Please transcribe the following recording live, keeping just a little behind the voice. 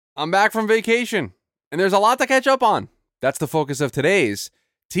I'm back from vacation, and there's a lot to catch up on. That's the focus of today's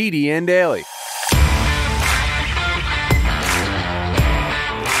TDN Daily.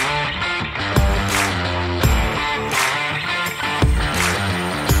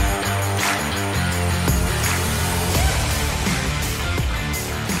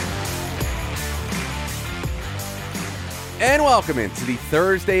 And welcome into the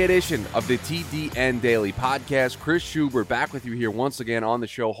Thursday edition of the TDN Daily podcast. Chris Schubert back with you here once again on the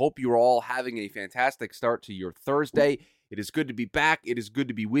show. Hope you're all having a fantastic start to your Thursday. It is good to be back. It is good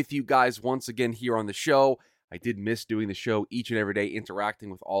to be with you guys once again here on the show. I did miss doing the show each and every day,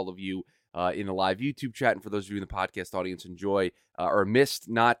 interacting with all of you in the live YouTube chat. And for those of you in the podcast audience, enjoy or missed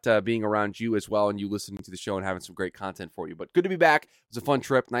not being around you as well and you listening to the show and having some great content for you. But good to be back. It was a fun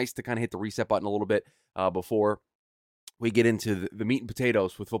trip. Nice to kind of hit the reset button a little bit before we get into the meat and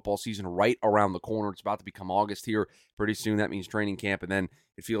potatoes with football season right around the corner. It's about to become August here pretty soon. That means training camp, and then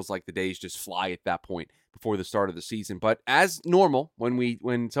it feels like the days just fly at that point before the start of the season. But as normal,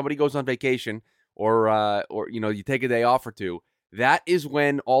 when somebody goes on vacation or you take a day off or two, that is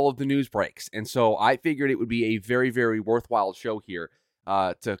when all of the news breaks. And so I figured it would be a very, very worthwhile show here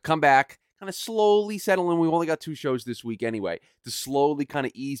to come back, kind of slowly settle in. We've only got 2 shows this week anyway, to slowly kind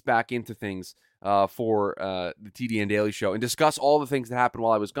of ease back into things for the TDN Daily Show and discuss all the things that happened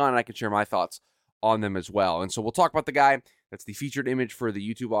while I was gone, and I can share my thoughts on them as well. And so we'll talk about the guy that's the featured image for the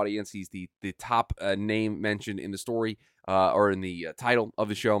YouTube audience. He's the top name mentioned in the story or in the title of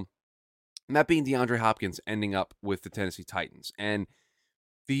the show, and that being DeAndre Hopkins ending up with the Tennessee Titans. And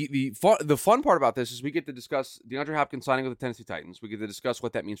the fun part about this is we get to discuss DeAndre Hopkins signing with the Tennessee Titans. We get to discuss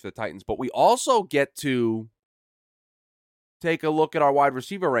what that means for the Titans, but we also get to take a look at our wide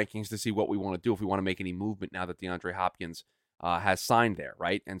receiver rankings to see what we want to do, if we want to make any movement now that DeAndre Hopkins has signed there,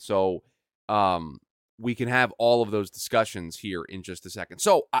 right? And so we can have all of those discussions here in just a second.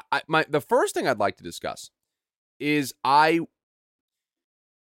 So the first thing I'd like to discuss is I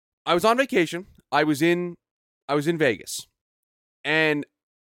was on vacation. I was in Vegas, and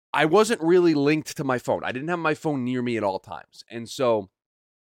I wasn't really linked to my phone. I didn't have my phone near me at all times. And so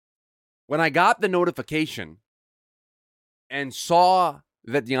when I got the notification and saw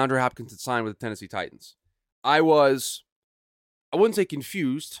that DeAndre Hopkins had signed with the Tennessee Titans, I wouldn't say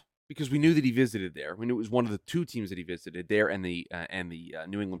confused, because we knew that he visited there. We knew it was one of the 2 teams that he visited there, and the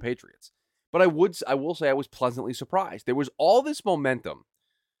New England Patriots. But I will say I was pleasantly surprised. There was all this momentum.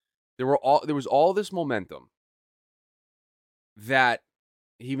 There was all this momentum that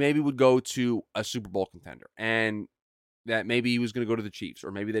he maybe would go to a Super Bowl contender, and that maybe he was going to go to the Chiefs,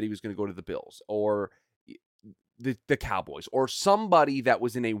 or maybe that he was going to go to the Bills, or the Cowboys, or somebody that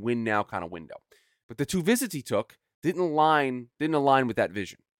was in a win now kind of window. But the 2 visits he took didn't align with that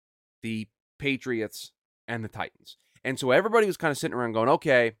vision. The Patriots and the Titans. And so everybody was kind of sitting around going,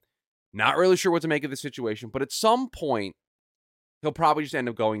 okay, not really sure what to make of this situation, but at some point he'll probably just end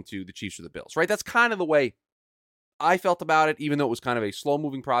up going to the Chiefs or the Bills, right? That's kind of the way I felt about it, even though it was kind of a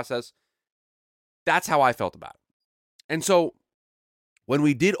slow-moving process. That's how I felt about it. And so when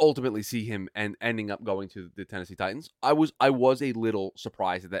we did ultimately see him and ending up going to the Tennessee Titans, I was a little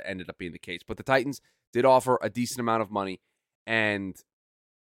surprised that ended up being the case. But the Titans did offer a decent amount of money, and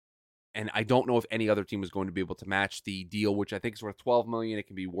I don't know if any other team was going to be able to match the deal, which I think is worth $12 million. It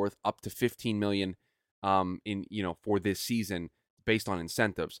can be worth up to $15 million for this season based on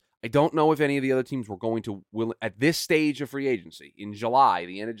incentives. I don't know if any of the other teams were going to at this stage of free agency in July,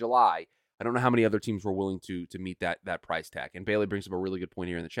 the end of July. I don't know how many other teams were willing to meet that price tag. And Bailey brings up a really good point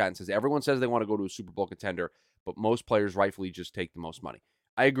here in the chat and says, everyone says they want to go to a Super Bowl contender, but most players rightfully just take the most money.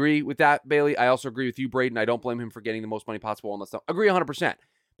 I agree with that, Bailey. I also agree with you, Braden. I don't blame him for getting the most money possible on this stuff. Agree 100%.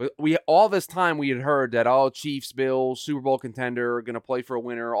 But all this time we had heard that, Chiefs, Bills, Super Bowl contender, going to play for a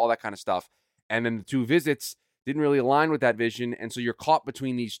winner, all that kind of stuff. And then the 2 visits didn't really align with that vision. And so you're caught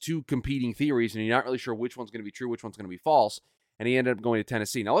between these 2 competing theories, and you're not really sure which one's going to be true, which one's going to be false. And he ended up going to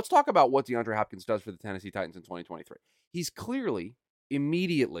Tennessee. Now, let's talk about what DeAndre Hopkins does for the Tennessee Titans in 2023. He's clearly,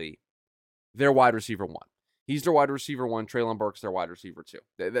 immediately, their wide receiver 1. He's their wide receiver 1. Treylon Burks their wide receiver 2.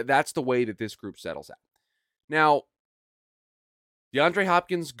 That's the way that this group settles out. Now, DeAndre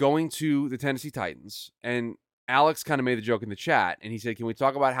Hopkins going to the Tennessee Titans, and Alex kind of made the joke in the chat, and he said, can we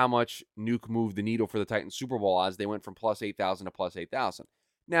talk about how much Nuke moved the needle for the Titans Super Bowl odds? They went from plus 8,000 to plus 8,000.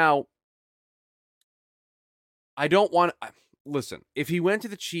 Now, I don't want to... Listen, if he went to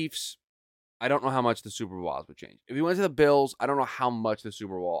the Chiefs, I don't know how much the Super Bowl odds would change. If he went to the Bills, I don't know how much the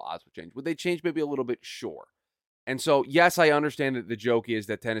Super Bowl odds would change. Would they change maybe a little bit? Sure. And so, yes, I understand that the joke is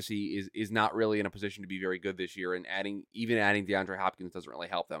that Tennessee is not really in a position to be very good this year, and adding DeAndre Hopkins doesn't really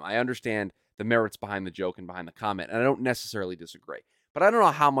help them. I understand the merits behind the joke and behind the comment, and I don't necessarily disagree. But I don't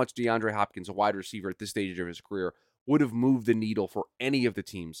know how much DeAndre Hopkins, a wide receiver at this stage of his career, would have moved the needle for any of the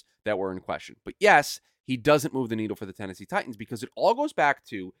teams that were in question. But yes, he doesn't move the needle for the Tennessee Titans because it all goes back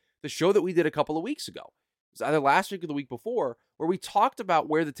to the show that we did a couple of weeks ago. It was either last week or the week before, where we talked about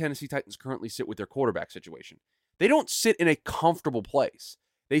where the Tennessee Titans currently sit with their quarterback situation. They don't sit in a comfortable place.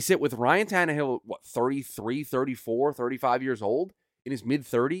 They sit with Ryan Tannehill, 33, 34, 35 years old, in his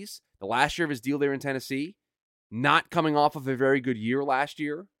mid-30s, the last year of his deal there in Tennessee, not coming off of a very good year last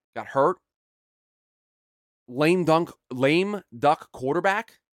year, got hurt. Lame duck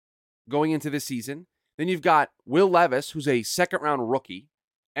quarterback going into this season. Then you've got Will Levis, who's a second-round rookie,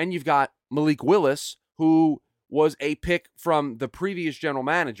 and you've got Malik Willis, who was a pick from the previous general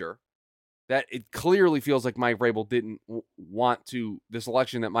manager that it clearly feels like Mike Vrabel didn't want to, the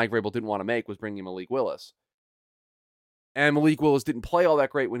selection that Mike Vrabel didn't want to make was bringing Malik Willis. And Malik Willis didn't play all that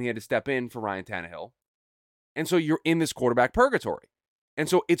great when he had to step in for Ryan Tannehill. And so you're in this quarterback purgatory. And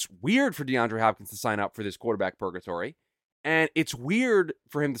so it's weird for DeAndre Hopkins to sign up for this quarterback purgatory. And it's weird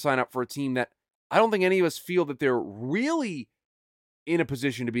for him to sign up for a team that I don't think any of us feel that they're really in a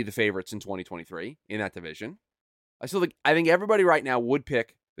position to be the favorites in 2023 in that division. I think everybody right now would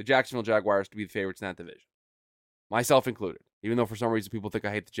pick the Jacksonville Jaguars to be the favorites in that division. Myself included. Even though for some reason people think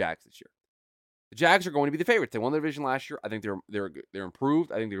I hate the Jags this year. The Jags are going to be the favorites. They won the division last year. I think they're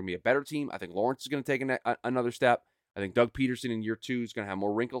improved. I think they're going to be a better team. I think Lawrence is going to take another step. I think Doug Peterson in year 2 is going to have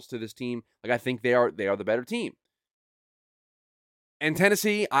more wrinkles to this team. I think they are the better team. And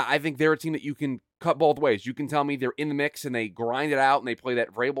Tennessee, I think they're a team that you can cut both ways. You can tell me they're in the mix and they grind it out and they play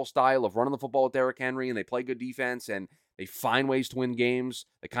that Vrabel style of running the football with Derrick Henry and they play good defense and they find ways to win games.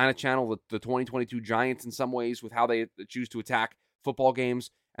 They kind of channel the 2022 Giants in some ways with how they choose to attack football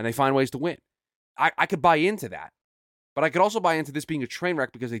games and they find ways to win. I could buy into that. But I could also buy into this being a train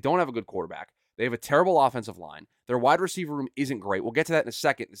wreck because they don't have a good quarterback. They have a terrible offensive line. Their wide receiver room isn't great. We'll get to that in a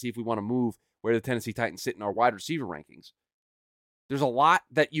second to see if we want to move where the Tennessee Titans sit in our wide receiver rankings. There's a lot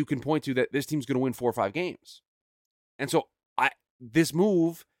that you can point to that this team's going to win 4 or 5 games. And so this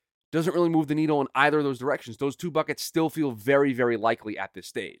move doesn't really move the needle in either of those directions. Those 2 buckets still feel very, very likely at this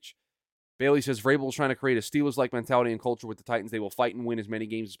stage. Bailey says Vrabel is trying to create a Steelers-like mentality and culture with the Titans. They will fight and win as many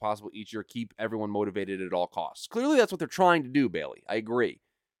games as possible each year, keep everyone motivated at all costs. Clearly, that's what they're trying to do, Bailey. I agree.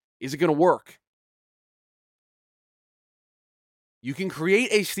 Is it going to work? You can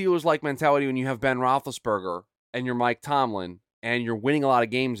create a Steelers-like mentality when you have Ben Roethlisberger and you're Mike Tomlin and you're winning a lot of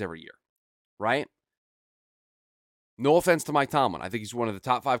games every year, right? No offense to Mike Tomlin. I think he's one of the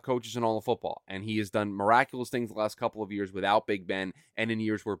top 5 coaches in all of football, and he has done miraculous things the last couple of years without Big Ben and in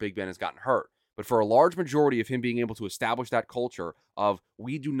years where Big Ben has gotten hurt. But for a large majority of him being able to establish that culture of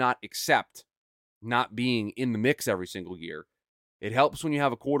we do not accept not being in the mix every single year, it helps when you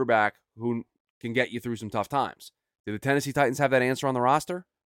have a quarterback who can get you through some tough times. Do the Tennessee Titans have that answer on the roster?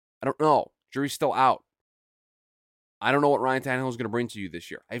 I don't know. Jury's still out. I don't know what Ryan Tannehill is going to bring to you this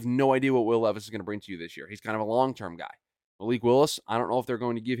year. I have no idea what Will Levis is going to bring to you this year. He's kind of a long-term guy. Malik Willis, I don't know if they're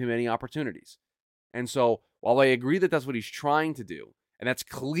going to give him any opportunities. And so, while I agree that that's what he's trying to do, and that's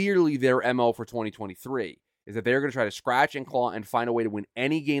clearly their MO for 2023, is that they're going to try to scratch and claw and find a way to win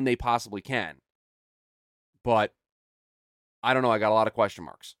any game they possibly can. But, I don't know. I got a lot of question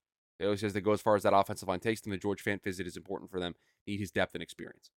marks. Bailey says they go as far as that offensive line takes them. The George Fant visit is important for them. Need his depth and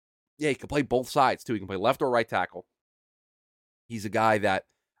experience. Yeah, he can play both sides, too. He can play left or right tackle. He's a guy that,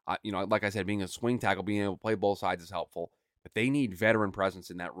 like I said, being a swing tackle, being able to play both sides is helpful. But they need veteran presence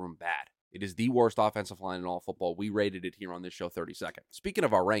in that room bad. It is the worst offensive line in all football. We rated it here on this show 32nd. Speaking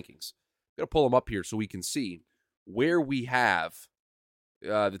of our rankings, I'm going to pull them up here so we can see where we have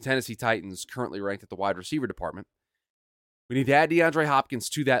the Tennessee Titans currently ranked at the wide receiver department. We need to add DeAndre Hopkins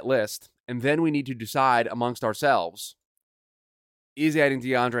to that list, and then we need to decide amongst ourselves, is adding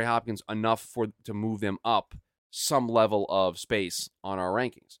DeAndre Hopkins enough to move them up some level of space on our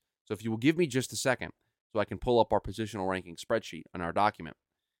rankings? So if you will give me just a second so I can pull up our positional ranking spreadsheet on our document,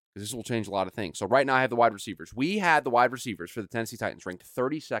 because this will change a lot of things. So right now I have the wide receivers. We had the wide receivers for the Tennessee Titans ranked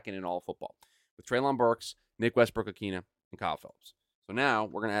 32nd in all of football with Treylon Burks, Nick Westbrook-Akina, and Kyle Phillips. So now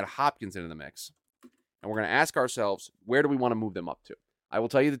we're going to add Hopkins into the mix, and we're going to ask ourselves, where do we want to move them up to? I will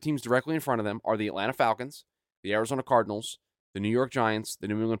tell you the teams directly in front of them are the Atlanta Falcons, the Arizona Cardinals, the New York Giants, the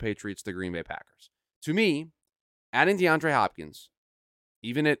New England Patriots, the Green Bay Packers. To me, adding DeAndre Hopkins,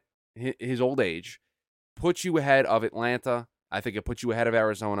 even at his old age, puts you ahead of Atlanta. I think it puts you ahead of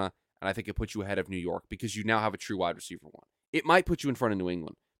Arizona, and I think it puts you ahead of New York because you now have a true wide receiver 1. It might put you in front of New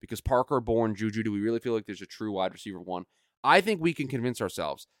England because Parker, Bourne, Juju, do we really feel like there's a true wide receiver 1? I think we can convince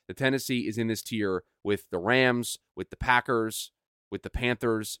ourselves that Tennessee is in this tier with the Rams, with the Packers, with the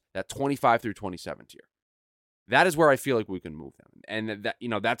Panthers, that 25 through 27 tier. That is where I feel like we can move them. And that,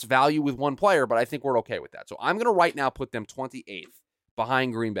 that's value with one player, but I think we're okay with that. So I'm going to right now put them 28th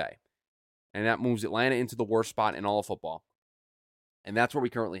behind Green Bay. And that moves Atlanta into the worst spot in all of football. And that's where we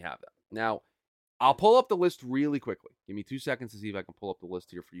currently have them. Now, I'll pull up the list really quickly. Give me 2 seconds to see if I can pull up the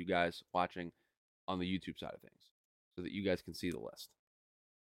list here for you guys watching on the YouTube side of things so that you guys can see the list.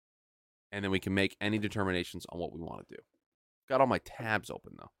 And then we can make any determinations on what we want to do. Got all my tabs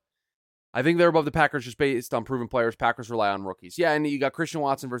open, though. I think they're above the Packers just based on proven players. Packers rely on rookies. Yeah, and you got Christian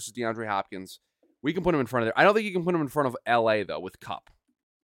Watson versus DeAndre Hopkins. We can put him in front of there. I don't think you can put him in front of LA, though, with Kupp.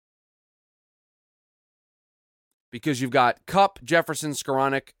 Because you've got Kupp, Jefferson,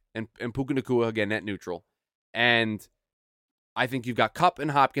 Skoranek, and Puka Nacua, again, net neutral. And I think you've got Kupp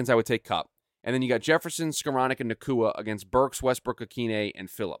and Hopkins. I would take Kupp. And then you got Jefferson, Skoranek, and Nacua against Burks, Westbrook, Akine, and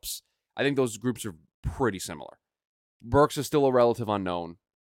Phillips. I think those groups are pretty similar. Burks is still a relative unknown.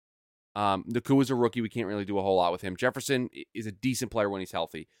 Nacua is a rookie. We can't really do a whole lot with him. Jefferson is a decent player when he's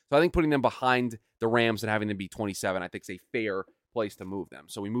healthy. So I think putting them behind the Rams and having them be 27, I think is a fair place to move them.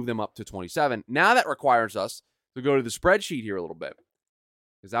 So we move them up to 27. Now that requires us to go to the spreadsheet here a little bit.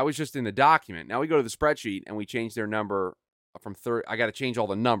 Because I was just in the document. Now we go to the spreadsheet and we change their number from 30. I got to change all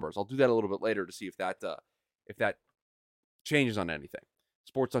the numbers. I'll do that a little bit later to see if that changes on anything.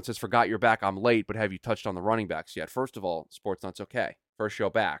 Sportsnut says, forgot you're back. I'm late, but have you touched on the running backs yet? First of all, Sportsnut's okay. First show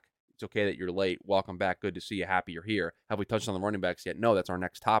back. It's okay that you're late. Welcome back. Good to see you. Happy you're here. Have we touched on the running backs yet? No, that's our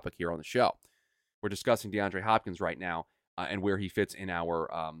next topic here on the show. We're discussing DeAndre Hopkins right now and where he fits in our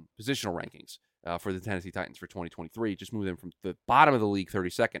positional rankings for the Tennessee Titans for 2023. Just move them from the bottom of the league,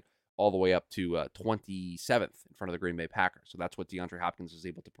 32nd, all the way up to 27th in front of the Green Bay Packers. So that's what DeAndre Hopkins is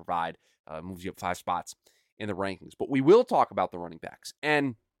able to provide. Moves you up 5 spots in the rankings. But we will talk about the running backs.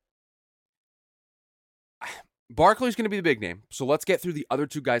 And Barkley's going to be the big name. So let's get through the other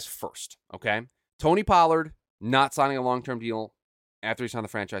 2 guys first, okay? Tony Pollard not signing a long-term deal after he signed the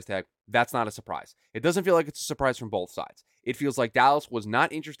franchise tag. That's not a surprise. It doesn't feel like it's a surprise from both sides. It feels like Dallas was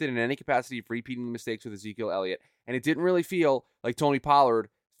not interested in any capacity of repeating the mistakes with Ezekiel Elliott, and it didn't really feel like Tony Pollard,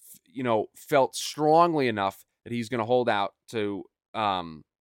 felt strongly enough that he's going to hold out to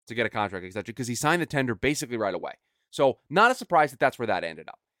get a contract extension because he signed the tender basically right away. So not a surprise that that's where that ended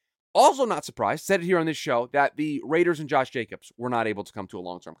up. Also not surprised, said it here on this show, that the Raiders and Josh Jacobs were not able to come to a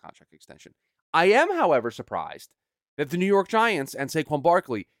long-term contract extension. I am, however, surprised that the New York Giants and Saquon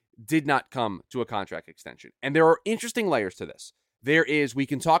Barkley did not come to a contract extension. And there are interesting layers to this. We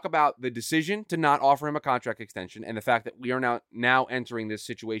can talk about the decision to not offer him a contract extension and the fact that we are now entering this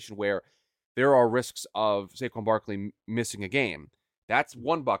situation where there are risks of Saquon Barkley missing a game. That's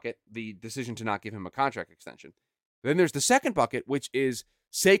one bucket, the decision to not give him a contract extension. Then there's the second bucket, which is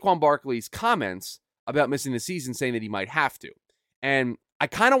Saquon Barkley's comments about missing the season, saying that he might have to. And I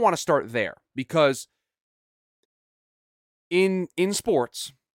kind of want to start there because in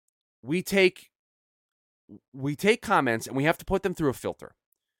sports, we take comments and we have to put them through a filter.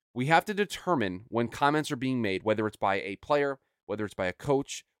 We have to determine when comments are being made, whether it's by a player, whether it's by a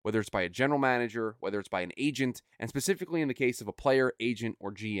coach, whether it's by a general manager, whether it's by an agent, and specifically in the case of a player, agent,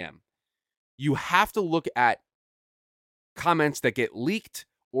 or GM. You have to look at comments that get leaked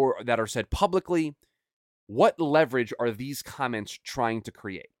or that are said publicly. What leverage are these comments trying to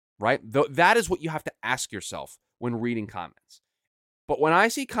create, right? That is what you have to ask yourself when reading comments. But when I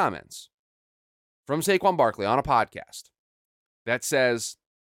see comments from Saquon Barkley on a podcast that says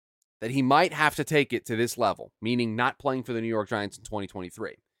that he might have to take it to this level, meaning not playing for the New York Giants in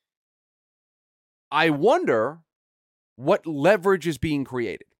 2023, I wonder what leverage is being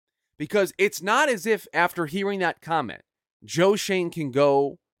created. Because it's not as if after hearing that comment, Joe Shane can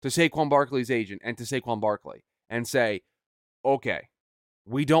go to Saquon Barkley's agent and to Saquon Barkley and say, okay,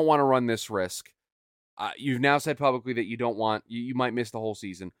 we don't want to run this risk. You've now said publicly that you might miss the whole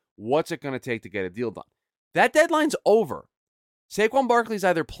season. What's it going to take to get a deal done? That deadline's over. Saquon Barkley's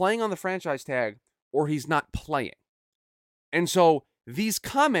either playing on the franchise tag or he's not playing. And so these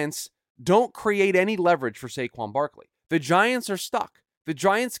comments don't create any leverage for Saquon Barkley. The Giants are stuck. The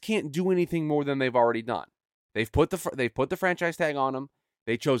Giants can't do anything more than they've already done. They've put the franchise tag on him.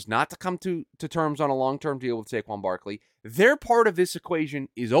 They chose not to come to terms on a long-term deal with Saquon Barkley. Their part of this equation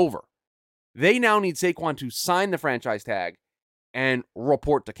is over. They now need Saquon to sign the franchise tag and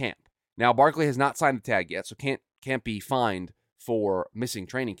report to camp. Now, Barkley has not signed the tag yet, so can't be fined for missing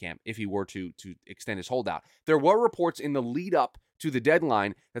training camp if he were to extend his holdout. There were reports in the lead up to the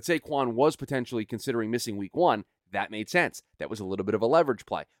deadline that Saquon was potentially considering missing week 1. That made sense. That was a little bit of a leverage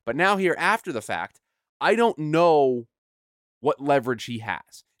play. But now here after the fact, I don't know what leverage he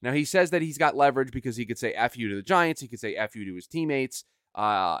has. Now, he says that he's got leverage because he could say F you to the Giants. He could say F you to his teammates.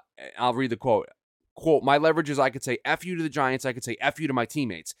 I'll read the quote. quote, my leverage is I could say F you to the Giants, I could say F you to my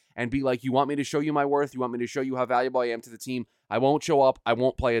teammates, and be like, you want me to show you my worth, you want me to show you how valuable I am to the team, I won't show up, I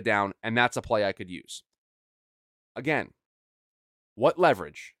won't play it down, and that's a play I could use. Again, what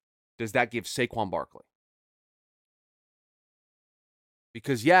leverage does that give Saquon Barkley?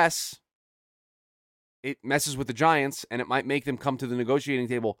 Because yes, it messes with the Giants, and it might make them come to the negotiating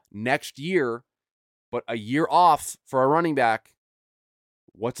table next year, but a year off for a running back,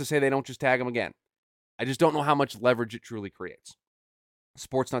 what's to say they don't just tag him again? I just don't know how much leverage it truly creates.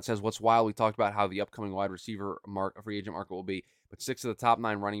 Sportsnut says, what's wild, we talked about how the upcoming wide receiver free agent market will be, but 6 of the top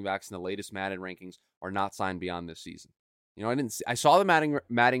 9 running backs in the latest Madden rankings are not signed beyond this season. You know, I saw the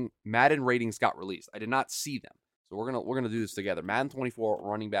Madden ratings got released. I did not see them. So we're gonna do this together. Madden 24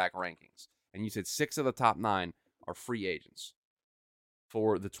 running back rankings. And you said 6 of the top 9 are free agents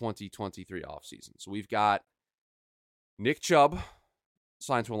for the 2023 offseason. So we've got Nick Chubb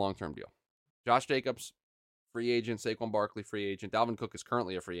signed to a long-term deal. Josh Jacobs, free agent. Saquon Barkley, free agent. Dalvin Cook is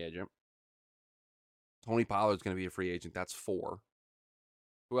currently a free agent. Tony Pollard's going to be a free agent. That's 4.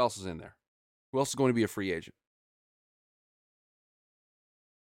 Who else is in there? Who else is going to be a free agent?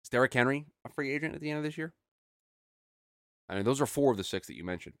 Is Derrick Henry a free agent at the end of this year? I mean, those are 4 of the 6 that you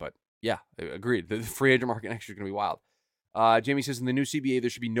mentioned, but yeah, agreed. The free agent market next year is going to be wild. Jamie says, in the new CBA, there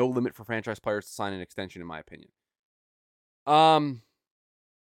should be no limit for franchise players to sign an extension, in my opinion.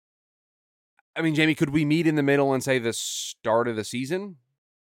 I mean, Jamie, could we meet in the middle and say the start of the season?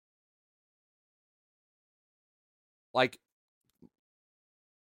 Like,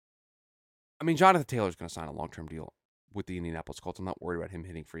 I mean, Jonathan Taylor's going to sign a long-term deal with the Indianapolis Colts. I'm not worried about him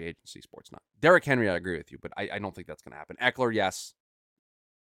hitting free agency. Sports not. Derrick Henry, I agree with you, but I don't think that's going to happen. Eckler, yes.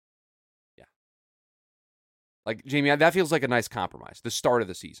 Yeah. Like, Jamie, that feels like a nice compromise. The start of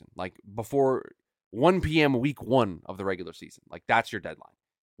the season. Like, before 1 p.m. week 1 of the regular season. Like, that's your deadline.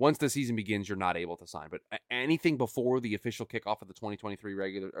 Once the season begins, you're not able to sign. But anything before the official kickoff of the 2023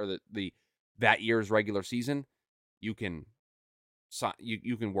 regular, or that year's regular season, you can sign,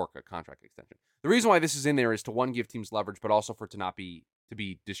 you can work a contract extension. The reason why this is in there is to, one, give teams leverage, but also for it to not be to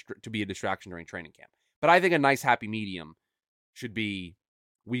be a distraction during training camp. But I think a nice happy medium should be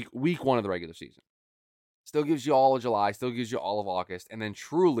week 1 of the regular season. Still gives you all of July, still gives you all of August, and then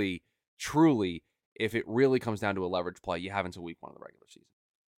truly, if it really comes down to a leverage play, you have until week 1 of the regular season.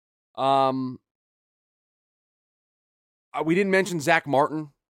 We didn't mention Zach Martin.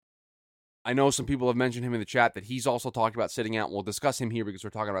 I know some people have mentioned him in the chat that he's also talked about sitting out. We'll discuss him here because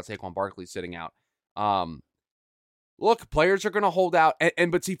we're talking about Saquon Barkley sitting out. Look, players are going to hold out.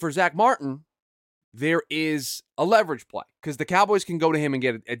 But see, for Zach Martin, there is a leverage play because the Cowboys can go to him and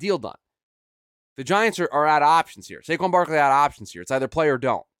get a deal done. The Giants are out of options here. Saquon Barkley out of options here. It's either play or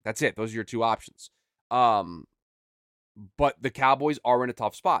don't. That's it. Those are your 2 options. But the Cowboys are in a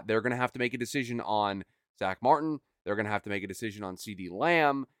tough spot. They're going to have to make a decision on Zach Martin. They're going to have to make a decision on CeeDee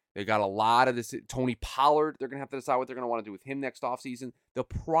Lamb. They got a lot of this. Tony Pollard, they're going to have to decide what they're going to want to do with him next offseason. They'll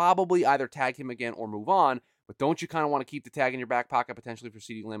probably either tag him again or move on. But don't you kind of want to keep the tag in your back pocket potentially for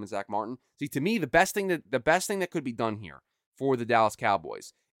CeeDee Lamb and Zach Martin? See, to me, the best thing that could be done here for the Dallas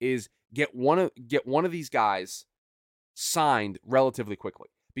Cowboys is get one of these guys signed relatively quickly.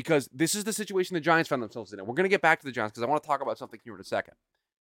 Because this is the situation the Giants found themselves in. And we're going to get back to the Giants because I want to talk about something here in a second.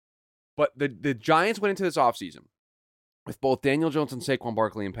 But the Giants went into this offseason with both Daniel Jones and Saquon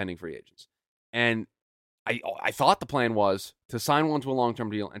Barkley impending free agents. And I thought the plan was to sign one to a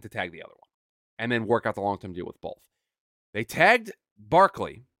long-term deal and to tag the other one. And then work out the long-term deal with both. They tagged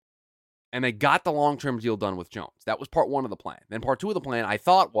Barkley, and they got the long-term deal done with Jones. That was part 1 of the plan. Then part 2 of the plan, I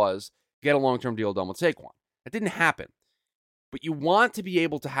thought, was get a long-term deal done with Saquon. That didn't happen. But you want to be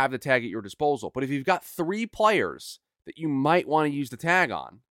able to have the tag at your disposal. But if you've got 3 players that you might want to use the tag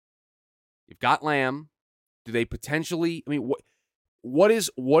on, you've got Lamb. Do they potentially? I mean, what does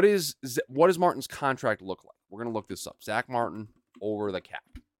Martin's contract look like? We're going to look this up. Zach Martin over the cap.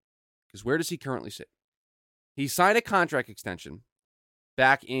 Because where does he currently sit? He signed a contract extension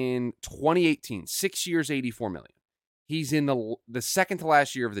back in 2018, 6 years, $84 million. He's in the second to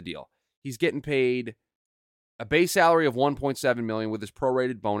last year of the deal. He's getting paid a base salary of $1.7 million with his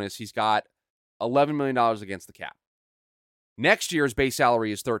prorated bonus. He's got $11 million against the cap. Next year's base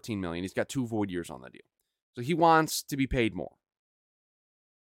salary is $13 million. He's got 2 void years on the deal. So he wants to be paid more.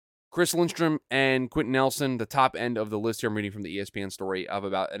 Chris Lindstrom and Quentin Nelson, the top end of the list here, I'm reading from the ESPN story, of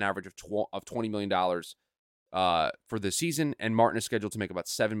about an average of $20 million for this season, and Martin is scheduled to make about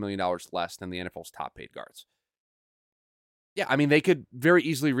 $7 million less than the NFL's top paid guards. Yeah, I mean, they could very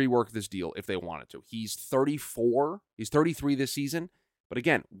easily rework this deal if they wanted to. He's 34. He's 33 this season. But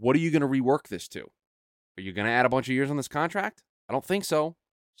again, what are you going to rework this to? Are you going to add a bunch of years on this contract? I don't think so.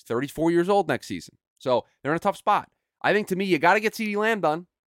 He's 34 years old next season. So they're in a tough spot. I think, to me, you got to get CeeDee Lamb done.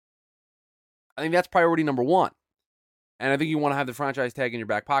 I think that's priority number one. And I think you want to have the franchise tag in your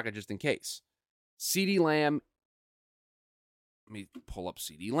back pocket just in case. CeeDee Lamb, let me pull up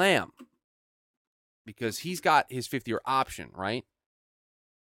CeeDee Lamb, because he's got his fifth-year option, right?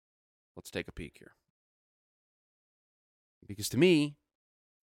 Let's take a peek here. Because to me,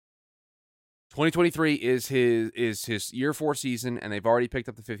 2023 is his year 4 season, and they've already picked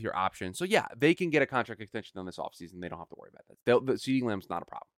up the fifth-year option. So, yeah, they can get a contract extension on this offseason. They don't have to worry about that. The CeeDee Lamb's not a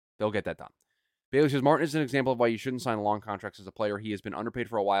problem. They'll get that done. Bailey says, Martin is an example of why you shouldn't sign long contracts as a player. He has been underpaid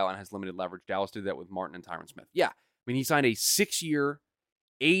for a while and has limited leverage. Dallas did that with Martin and Tyron Smith. Yeah, I mean, he signed a 6-year,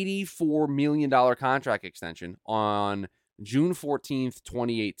 $84 million contract extension on June 14th,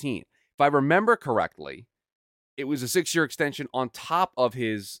 2018. If I remember correctly, it was a 6-year extension on top of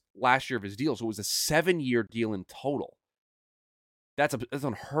his last year of his deal. So it was a 7-year deal in total. That's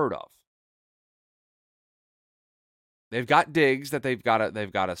unheard of. They've got Diggs that they've got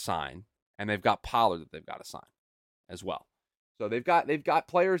to sign. And they've got Pollard that they've got to sign as well. So they've got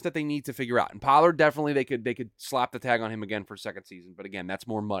players that they need to figure out. And Pollard, definitely they could slap the tag on him again for a second season. But again, that's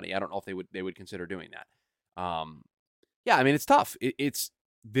more money. I don't know if they would consider doing that. Yeah, I mean, it's tough.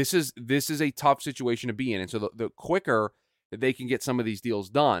 This is a tough situation to be in. And so the quicker that they can get some of these deals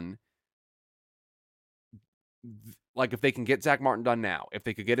done, like if they can get Zach Martin done now, if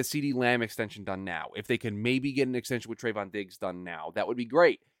they could get a CeeDee Lamb extension done now, if they can maybe get an extension with Trayvon Diggs done now, that would be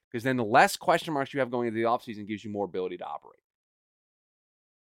great. Because then the less question marks you have going into the offseason gives you more ability to operate.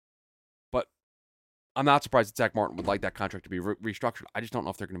 But I'm not surprised that Zach Martin would like that contract to be restructured. I just don't know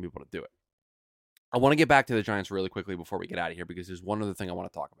if they're going to be able to do it. I want to get back to the Giants really quickly before we get out of here, because there's one other thing I want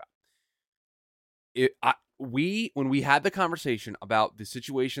to talk about. When we had the conversation about the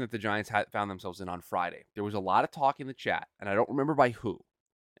situation that the Giants found themselves in on Friday, there was a lot of talk in the chat, and I don't remember by who.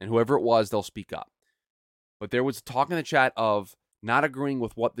 And whoever it was, they'll speak up. But there was talk in the chat of not agreeing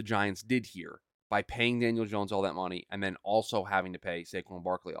with what the Giants did here by paying Daniel Jones all that money and then also having to pay Saquon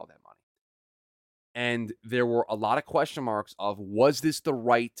Barkley all that money. And there were a lot of question marks of, was this the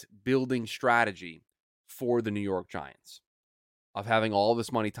right building strategy for the New York Giants? Of having all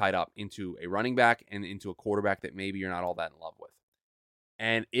this money tied up into a running back and into a quarterback that maybe you're not all that in love with.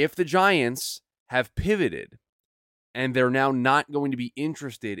 And if the Giants have pivoted and they're now not going to be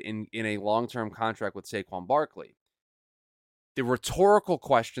interested in a long-term contract with Saquon Barkley, the rhetorical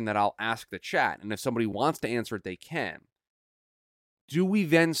question that I'll ask the chat, and if somebody wants to answer it, they can. Do we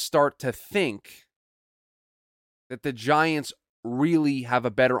then start to think that the Giants really have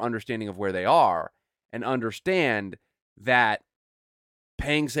a better understanding of where they are and understand that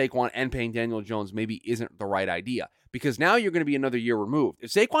paying Saquon and paying Daniel Jones maybe isn't the right idea? Because now you're going to be another year removed.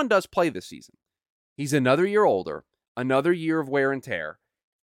 If Saquon does play this season, he's another year older, another year of wear and tear,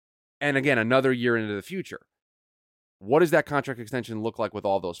 and again, another year into the future. What does that contract extension look like with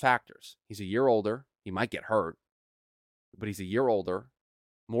all those factors? He's a year older. He might get hurt, but he's a year older,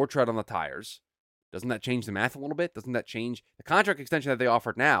 more tread on the tires. Doesn't that change the math a little bit? Doesn't that change the contract extension that they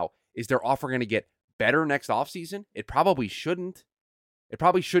offered now? Is their offer going to get better next offseason? It probably shouldn't. It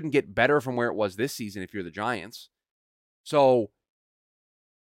probably shouldn't get better from where it was this season if you're the Giants. So,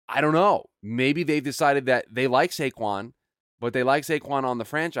 I don't know. Maybe they've decided that they like Saquon, but they like Saquon on the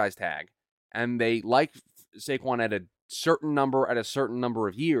franchise tag, and they like Saquon at a certain number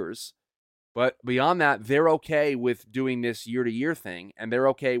of years. But beyond that, they're okay with doing this year-to-year thing, and they're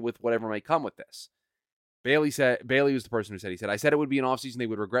okay with whatever may come with this. Bailey was the person who said, I said it would be an offseason they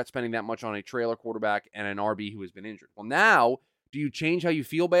would regret spending that much on a trailer quarterback and an RB who has been injured. Well, now, do you change how you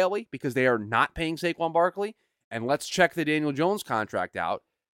feel, Bailey? Because they are not paying Saquon Barkley? And let's check the Daniel Jones contract out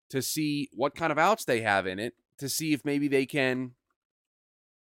to see what kind of outs they have in it, to see if maybe they can,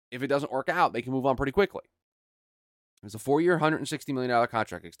 if it doesn't work out, they can move on pretty quickly. It's a 4-year, $160 million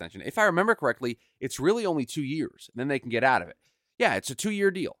contract extension. If I remember correctly, it's really only 2 years, and then they can get out of it. Yeah, it's a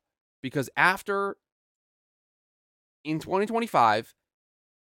 2-year deal. Because in 2025,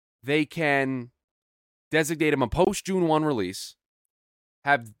 they can designate him a post-June 1 release,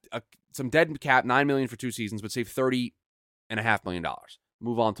 have some dead cap, $9 million for 2 seasons, but save $30.5 million.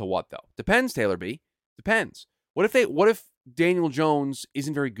 Move on to what, though? Depends, Taylor B. Depends. What if Daniel Jones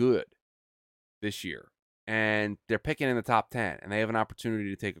isn't very good this year, and they're picking in the top 10, and they have an opportunity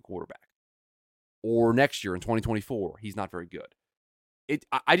to take a quarterback? Or next year in 2024, he's not very good.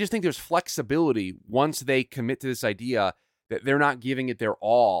 I just think there's flexibility once they commit to this idea that they're not giving it their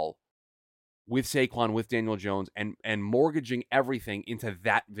all with Saquon, with Daniel Jones, and mortgaging everything into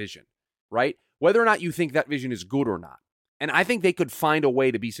that vision, right? Whether or not you think that vision is good or not. And I think they could find a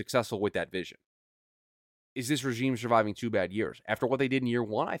way to be successful with that vision. Is this regime surviving 2 bad years? After what they did in year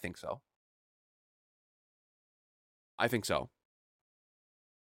 1, I think so. I think so.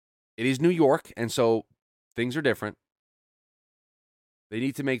 It is New York, and so things are different. They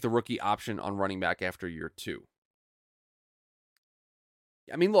need to make the rookie option on running back after year 2.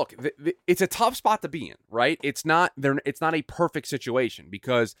 I mean, look, it's a tough spot to be in, right? It's not a perfect situation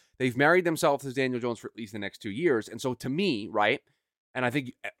because they've married themselves to Daniel Jones for at least the next 2 years. And so to me, right, and I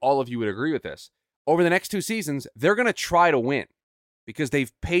think all of you would agree with this, over the next 2 seasons, they're going to try to win because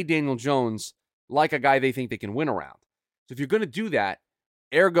they've paid Daniel Jones like a guy they think they can win around. So if you're going to do that,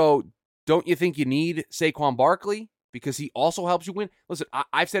 ergo, don't you think you need Saquon Barkley because he also helps you win? Listen,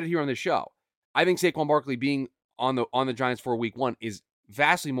 I've said it here on this show. I think Saquon Barkley being on the Giants for week 1 is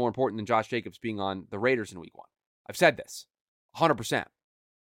vastly more important than Josh Jacobs being on the Raiders in week 1. I've said this 100%.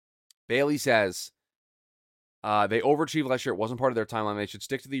 Bailey says they overachieved last year. It wasn't part of their timeline. They should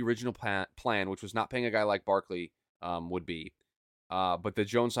stick to the original plan, which was not paying a guy like Barkley would be. But the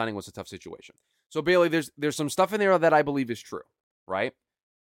Jones signing was a tough situation. So Bailey, there's some stuff in there that I believe is true, right?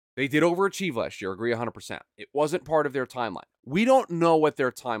 They did overachieve last year. Agree 100%. It wasn't part of their timeline. We don't know what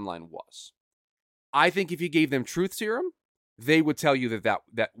their timeline was. I think if you gave them truth serum, they would tell you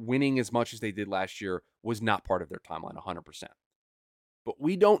that winning as much as they did last year was not part of their timeline 100%. But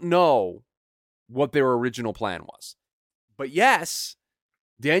we don't know what their original plan was. But yes,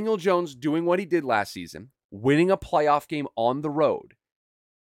 Daniel Jones doing what he did last season, winning a playoff game on the road,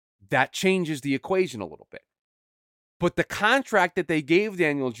 that changes the equation a little bit. But the contract that they gave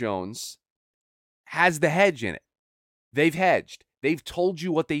Daniel Jones has the hedge in it. They've hedged. They've told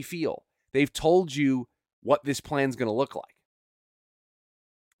you what they feel. They've told you what this plan's going to look like.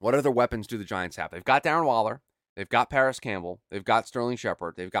 What other weapons do the Giants have? They've got Darren Waller. They've got Paris Campbell. They've got Sterling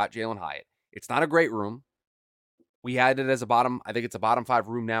Shepard. They've got Jalen Hyatt. It's not a great room. We had it as I think it's a bottom 5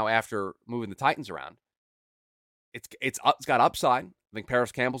 room now after moving the Titans around. It's got upside. I think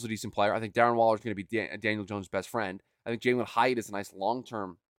Paris Campbell's a decent player. I think Darren Waller is going to be Daniel Jones' best friend. I think Jalen Hyatt is a nice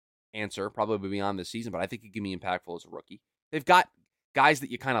long-term answer, probably beyond this season, but I think he can be impactful as a rookie. They've got guys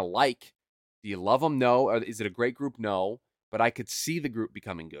that you kind of like. Do you love them? No. Or is it a great group? No. But I could see the group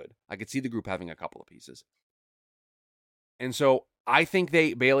becoming good. I could see the group having a couple of pieces. And so I think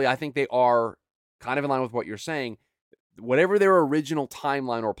they are kind of in line with what you're saying. Whatever their original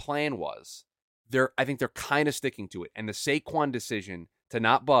timeline or plan was, I think they're kind of sticking to it. And the Saquon decision to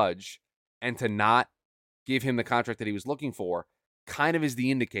not budge and to not give him the contract that he was looking for kind of is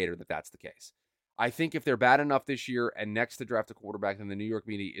the indicator that that's the case. I think if they're bad enough this year and next to draft a quarterback, then the New York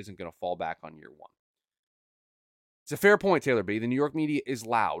media isn't going to fall back on year 1. It's a fair point, Taylor B. The New York media is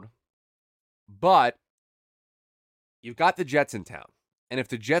loud, but you've got the Jets in town. And if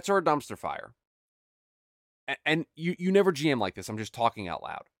the Jets are a dumpster fire, and you never GM like this, I'm just talking out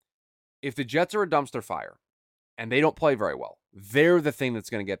loud. If the Jets are a dumpster fire and they don't play very well, they're the thing that's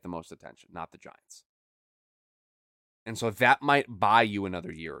going to get the most attention, not the Giants. And so that might buy you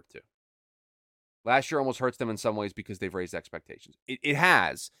another year or 2. Last year almost hurts them in some ways because they've raised expectations. It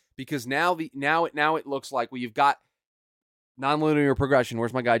has, because now it looks like, well, you've got nonlinear progression.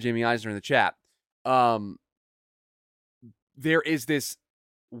 Where's my guy Jamie Eisner in the chat? There is this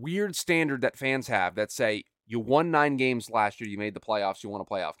weird standard that fans have that say you won 9 games last year, you made the playoffs, you won a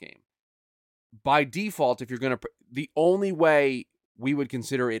playoff game. By default, if you're going to, the only way we would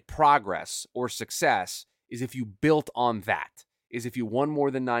consider it progress or success is if you built on that. Is if you won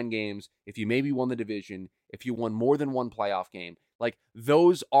more than 9 games, if you maybe won the division, if you won more than one playoff game. Like,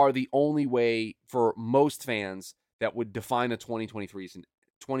 those are the only way for most fans that would define the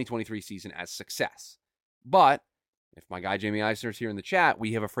 2023 season as success. But if my guy Jamie Eisner is here in the chat,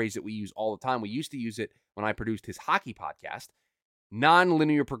 we have a phrase that we use all the time. We used to use it when I produced his hockey podcast,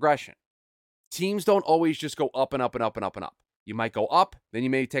 non-linear progression. Teams don't always just go up and up and up and up and up. You might go up, then you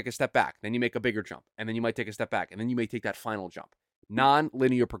may take a step back, then you make a bigger jump, and then you might take a step back, and then you may take that final jump.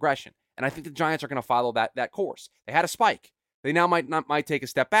 Non-linear progression. And I think the Giants are going to follow that course. They had a spike. They now might take a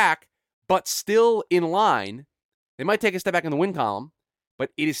step back, but still in line. They might take a step back in the win column, but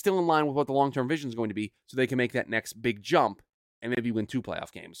it is still in line with what the long-term vision is going to be, so they can make that next big jump and maybe win 2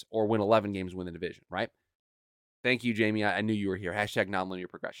 playoff games or win 11 games, win the division, right? Thank you, Jamie. I knew you were here. Hashtag nonlinear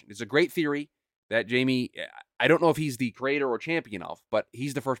progression. It's a great theory that Jamie, I don't know if he's the creator or champion of, but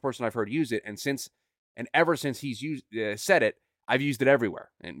he's the first person I've heard use it. And ever since he's said it, I've used it everywhere.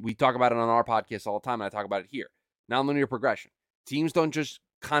 And we talk about it on our podcast all the time, and I talk about it here. Nonlinear progression. Teams don't just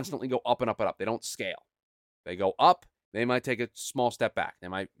constantly go up and up and up. They don't scale. They go up. They might take a small step back. They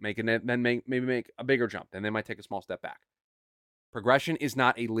might maybe make a bigger jump. Then they might take a small step back. Progression is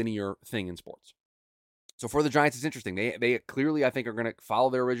not a linear thing in sports. So for the Giants, it's interesting. They clearly, I think, are going to follow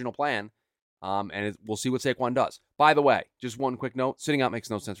their original plan. And we'll see what Saquon does. By the way, just one quick note. Sitting out makes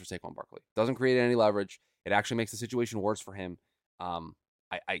no sense for Saquon Barkley. Doesn't create any leverage. it actually makes the situation worse for him.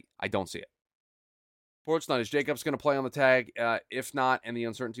 I don't see it. Sportsnut, is Jacobs going to play on the tag? If not, and the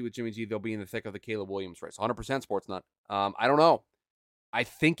uncertainty with Jimmy G, they'll be in the thick of the Caleb Williams race. 100% Sportsnut. I don't know. I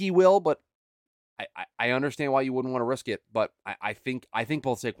think he will, but I understand why you wouldn't want to risk it. But I think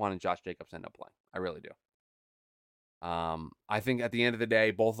both Saquon and Josh Jacobs end up playing. I really do. I think at the end of the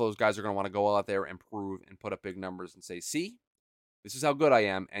day, both those guys are going to want to go out there and prove and put up big numbers and say, see, this is how good I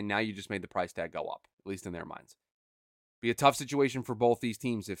am. And now you just made the price tag go up, at least in their minds. Be a tough situation for both these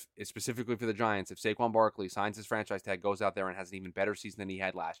teams, if specifically for the Giants, if Saquon Barkley signs his franchise tag, goes out there and has an even better season than he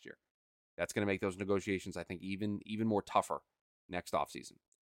had last year. That's going to make those negotiations, I think, even more tougher next offseason.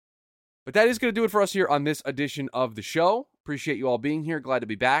 But that is going to do it for us here on this edition of the show. Appreciate you all being here. Glad to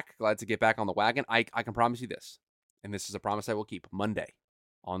be back. Glad to get back on the wagon. I can promise you this, and this is a promise I will keep. Monday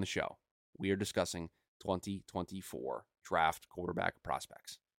on the show, we are discussing 2024 draft quarterback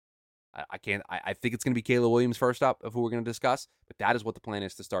prospects. I think it's going to be Caleb Williams first up of who we're going to discuss, but that is what the plan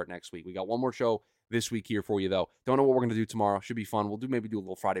is to start next week. We got one more show this week here for you, though. Don't know what we're going to do tomorrow. Should be fun. We'll maybe do a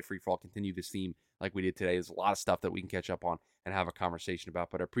little Friday free-for-all, continue this theme like we did today. There's a lot of stuff that we can catch up on and have a conversation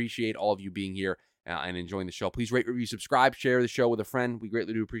about, but I appreciate all of you being here and enjoying the show. Please rate, review, subscribe, share the show with a friend. We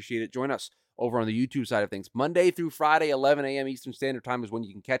greatly do appreciate it. Join us over on the YouTube side of things. Monday through Friday, 11 a.m. Eastern Standard Time is when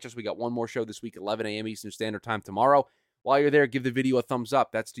you can catch us. We got one more show this week, 11 a.m. Eastern Standard Time tomorrow. While you're there, give the video a thumbs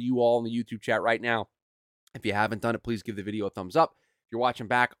up. That's to you all in the YouTube chat right now. If you haven't done it, please give the video a thumbs up. If you're watching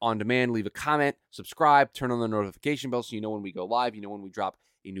back on demand, leave a comment, subscribe, turn on the notification bell so you know when we go live, you know when we drop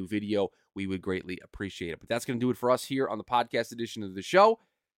a new video. We would greatly appreciate it. But that's going to do it for us here on the podcast edition of the show.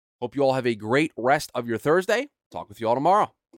 Hope you all have a great rest of your Thursday. Talk with you all tomorrow.